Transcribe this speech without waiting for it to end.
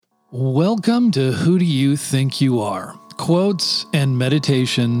Welcome to Who Do You Think You Are? Quotes and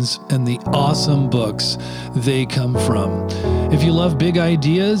meditations and the awesome books they come from. If you love big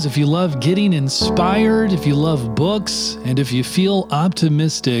ideas, if you love getting inspired, if you love books, and if you feel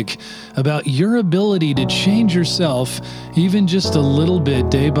optimistic about your ability to change yourself even just a little bit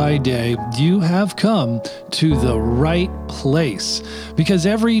day by day, you have come to the right place. Because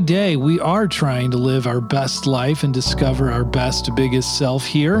every day we are trying to live our best life and discover our best, biggest self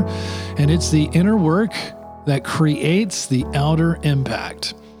here. And it's the inner work that creates the outer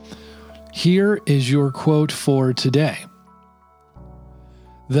impact. Here is your quote for today.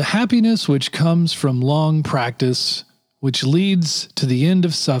 The happiness which comes from long practice, which leads to the end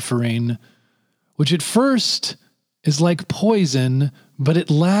of suffering, which at first is like poison, but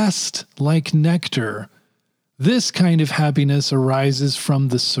at last like nectar. This kind of happiness arises from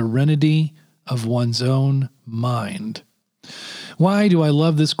the serenity of one's own mind. Why do I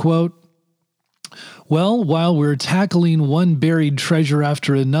love this quote? Well, while we're tackling one buried treasure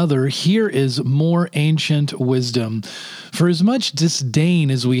after another, here is more ancient wisdom. For as much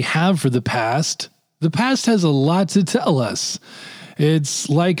disdain as we have for the past has a lot to tell us. It's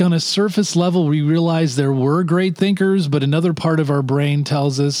like on a surface level, we realize there were great thinkers, but another part of our brain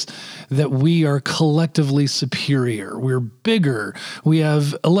tells us that we are collectively superior. We're bigger. We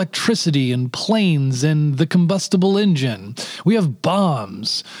have electricity and planes and the combustible engine. We have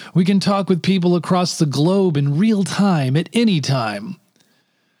bombs. We can talk with people across the globe in real time at any time.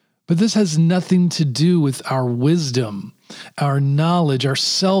 But this has nothing to do with our wisdom, our knowledge, our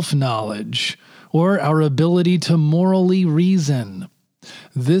self-knowledge, or our ability to morally reason.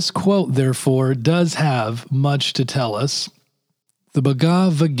 This quote, therefore, does have much to tell us. The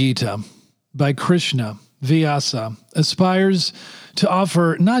Bhagavad Gita by Krishna Vyasa aspires to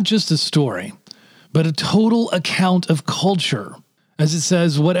offer not just a story, but a total account of culture. As it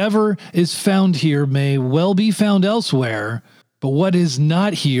says, whatever is found here may well be found elsewhere, but what is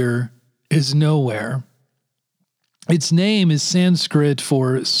not here is nowhere. Its name is Sanskrit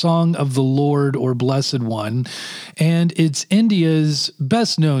for Song of the Lord or Blessed One, and it's India's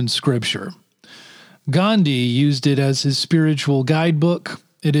best-known scripture. Gandhi used it as his spiritual guidebook.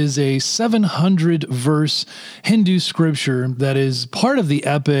 It is a 700-verse Hindu scripture that is part of the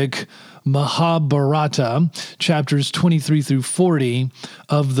epic Mahabharata, chapters 23 through 40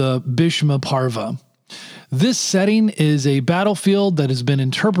 of the Bhishma Parva. This setting is a battlefield that has been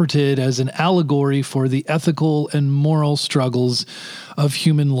interpreted as an allegory for the ethical and moral struggles of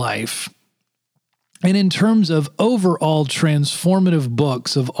human life. And in terms of overall transformative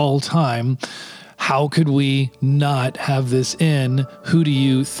books of all time, how could we not have this in Who Do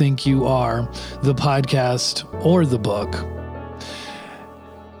You Think You Are, the podcast or the book?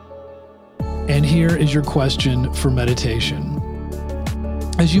 And here is your question for meditation.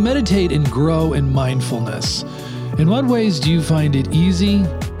 As you meditate and grow in mindfulness, in what ways do you find it easy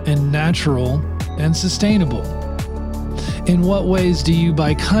and natural and sustainable? In what ways do you,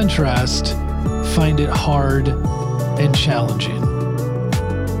 by contrast, find it hard and challenging?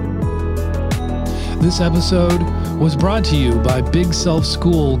 This episode was brought to you by Big Self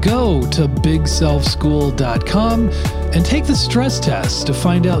School. Go to bigselfschool.com and take the stress test to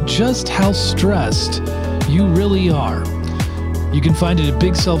find out just how stressed you really are. You can find it at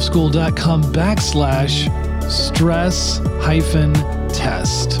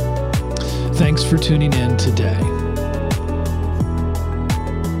bigselfschool.com/stress-test. Thanks for tuning in today.